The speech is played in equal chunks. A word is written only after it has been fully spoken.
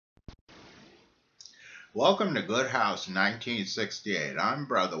Welcome to Good House 1968. I'm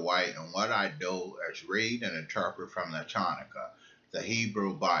Brother White, and what I do is read and interpret from the Tanakh, the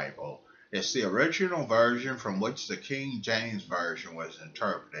Hebrew Bible. It's the original version from which the King James Version was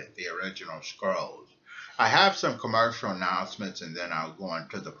interpreted, the original scrolls. I have some commercial announcements and then I'll go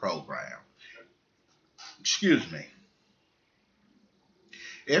into the program. Excuse me.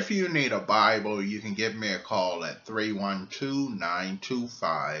 If you need a Bible, you can give me a call at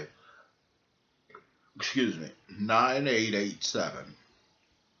 312-925, 9887.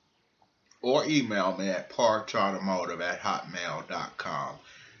 Or email me at partsautomotive@hotmail.com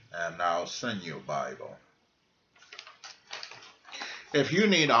and I'll send you a Bible. If you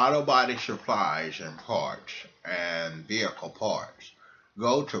need auto body supplies and parts and vehicle parts,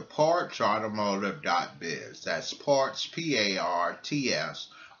 go to partsautomotive.biz. That's parts, P-A-R-T-S,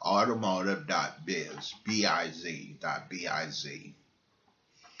 automotive.biz, B-I-Z.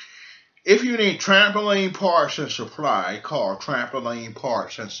 If you need trampoline parts and supply, call Trampoline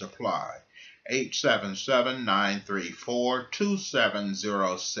Parts and Supply,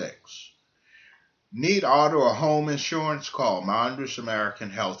 877-934-2706. Need auto or home insurance? Call Mondus American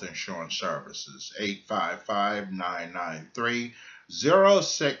Health Insurance Services,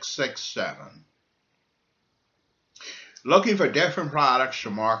 855-993-0667. Looking for different products to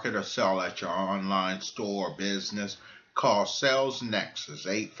market or sell at your online store or business? Call Sales Nexus,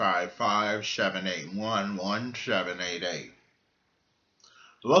 855-781-1788.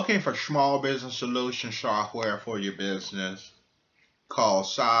 Looking for small business solution software for your business? Call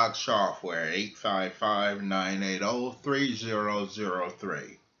SOG Software,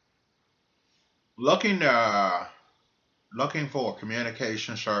 855-980-3003. Looking for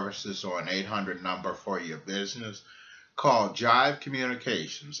communication services or an 800 number for your business? Call Jive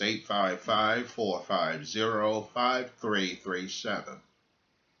Communications, 855-450-5337.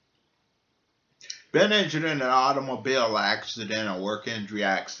 Been injured in an automobile accident or work injury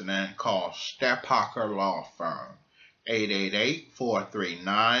accident? Call Stephocker Law Firm,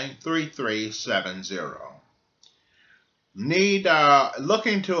 888-439-3370.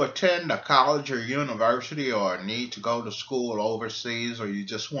 Looking to attend a college or university, or need to go to school overseas, or you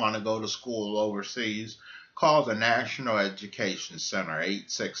just want to go to school overseas? Call the National Education Center,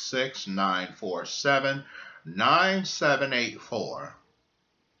 866-947-9784.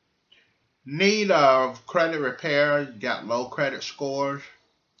 Need of credit repair? Got low credit scores?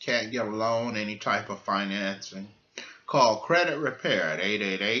 Can't get a loan, any type of financing? Call Credit Repair at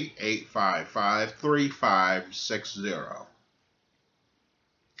 888-855-3560.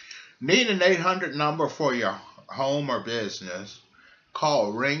 Need an 800 number for your home or business?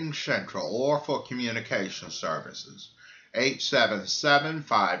 Call Ring Central, or for communication services,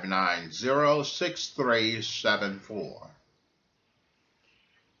 877-590-6374.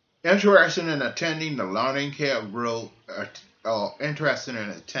 Interested in attending the Learning Care Group, interested in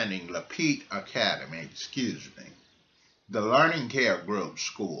attending Lapete Academy, the Learning Care Group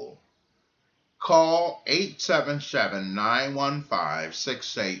School? Call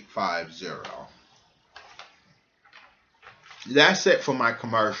 877-915-6850. That's it for my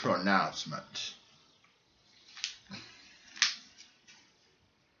commercial announcements.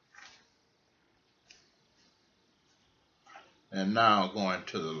 And now going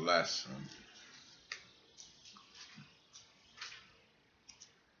to the lesson.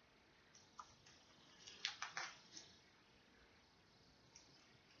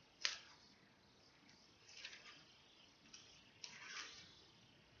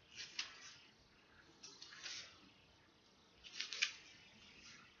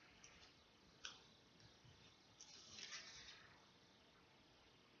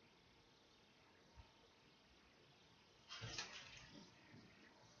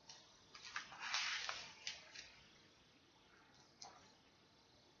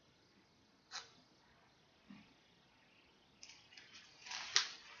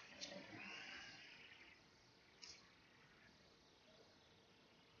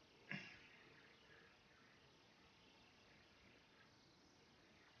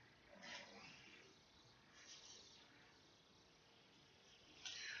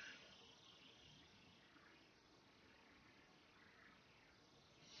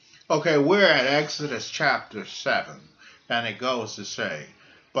 Okay, we're at Exodus chapter 7, and it goes to say,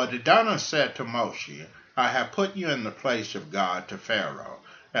 But Adonai said to Moshe, I have put you in the place of God to Pharaoh,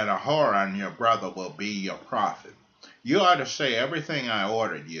 and Aharon your brother will be your prophet. You are to say everything I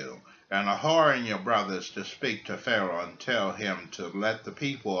ordered you, and Aharon your brother is to speak to Pharaoh and tell him to let the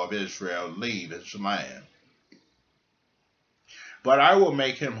people of Israel leave his land. But I will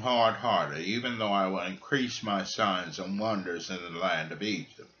make him hard-hearted, even though I will increase my signs and wonders in the land of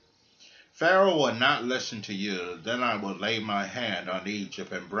Egypt. Pharaoh will not listen to you, then I will lay my hand on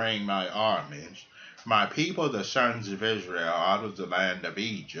Egypt and bring my armies, my people, the sons of Israel, out of the land of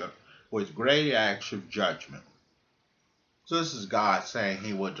Egypt with great acts of judgment. So this is God saying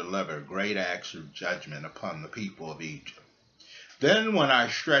he will deliver great acts of judgment upon the people of Egypt. Then when I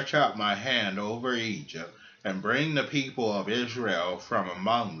stretch out my hand over Egypt and bring the people of Israel from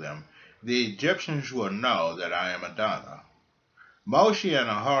among them, the Egyptians will know that I am Adonai. Moshe and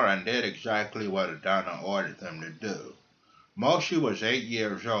Aharon did exactly what Adonai ordered them to do. Moshe was 8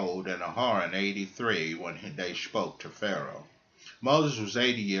 years old and Aharon 83 when they spoke to Pharaoh. Moses was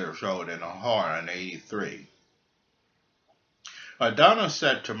 80 years old and Aharon 83. Adonai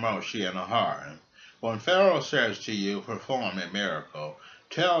said to Moshe and Aharon, when Pharaoh says to you, perform a miracle,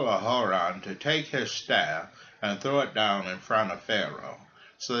 tell Aharon to take his staff and throw it down in front of Pharaoh,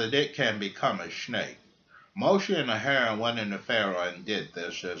 so that it can become a snake. Moshe and Aharon went into Pharaoh and did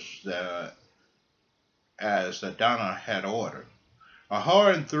this as Adonai had ordered.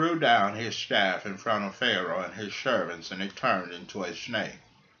 Aharon threw down his staff in front of Pharaoh and his servants, and it turned into a snake.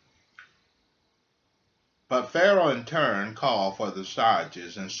 But Pharaoh in turn called for the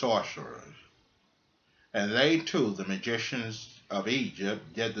sages and sorcerers, and they too, the magicians of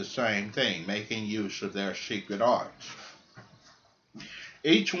Egypt, did the same thing, making use of their secret arts.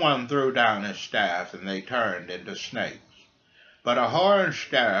 Each one threw down his staff, and they turned into snakes. But Aharon's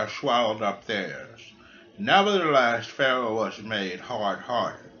staff swallowed up theirs. Nevertheless, Pharaoh was made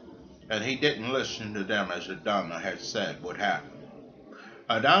hard-hearted, and he didn't listen to them as Adonai had said would happen.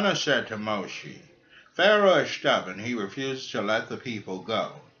 Adonai said to Moshe, Pharaoh is stubborn, he refuses to let the people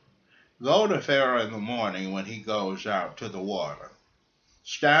go. Go to Pharaoh in the morning when he goes out to the water.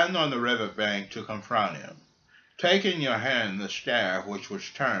 Stand on the river bank to confront him. Take in your hand the staff which was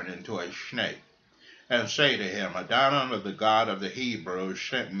turned into a snake, and say to him, Adonai, the God of the Hebrews,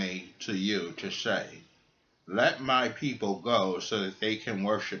 sent me to you to say, let my people go so that they can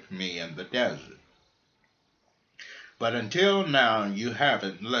worship me in the desert. But until now you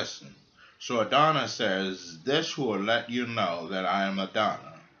haven't listened. So Adonai says, this will let you know that I am Adonai.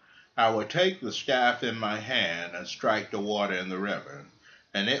 I will take the staff in my hand and strike the water in the river,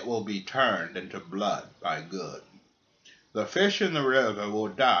 and it will be turned into blood by good. The fish in the river will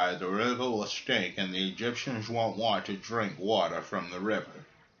die, the river will stink, and the Egyptians won't want to drink water from the river.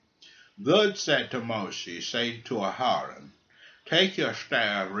 Good said to Moshe, say to Aharon, take your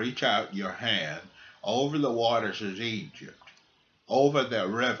staff, reach out your hand over the waters of Egypt, over their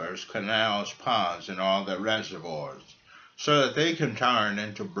rivers, canals, ponds, and all their reservoirs, so that they can turn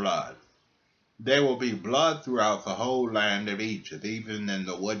into blood. There will be blood throughout the whole land of Egypt, even in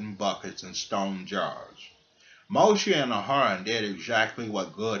the wooden buckets and stone jars. Moshe and Aharon did exactly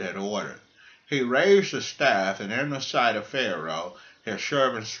what God had ordered. He raised the staff, and in the sight of Pharaoh, his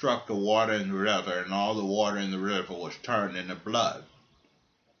servant struck the water in the river, and all the water in the river was turned into blood.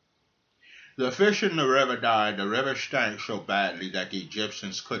 The fish in the river died. The river stank so badly that the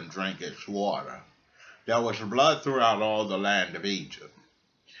Egyptians couldn't drink its water. There was blood throughout all the land of Egypt.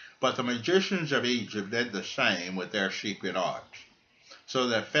 But the magicians of Egypt did the same with their secret arts, so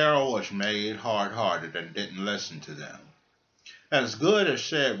that Pharaoh was made hard-hearted and didn't listen to them. As God has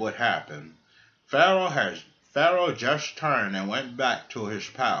said would happen, Pharaoh just turned and went back to his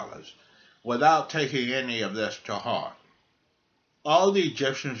palace without taking any of this to heart. All the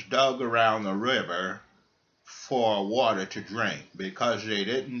Egyptians dug around the river for water to drink because they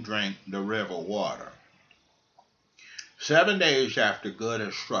didn't drink the river water. 7 days after God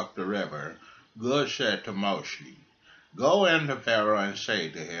had struck the river, God said to Moshe, go into Pharaoh and say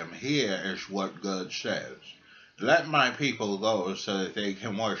to him, here is what God says. Let my people go so that they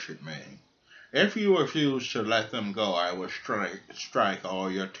can worship me. If you refuse to let them go, I will strike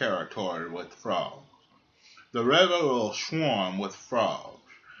all your territory with frogs. The river will swarm with frogs.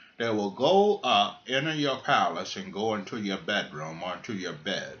 They will go up, enter your palace, and go into your bedroom or into your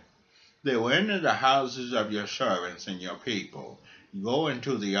bed. They will enter the houses of your servants and your people, go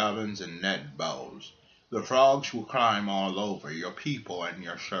into the ovens and net bowls. The frogs will climb all over your people and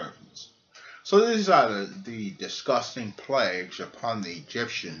your servants. So these are the disgusting plagues upon the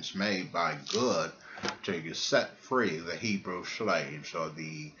Egyptians made by God to set free the Hebrew slaves or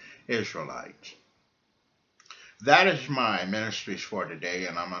the Israelites. That is my ministries for today,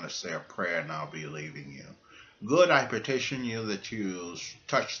 and I'm going to say a prayer and I'll be leaving you. God, I petition you that you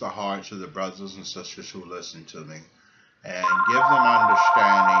touch the hearts of the brothers and sisters who listen to me and give them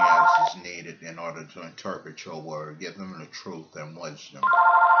understanding as is needed in order to interpret your word. Give them the truth and wisdom.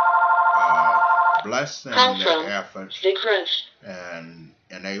 Bless them in their efforts and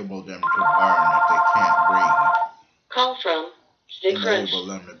enable them to learn if they can't read. Enable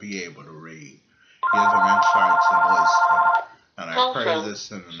them to be able to read. Give them insights and wisdom. And I Call pray from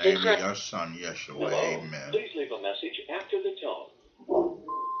this in the name speaker. of your Son, Yeshua. Hello. Amen. Please leave a message after the tone.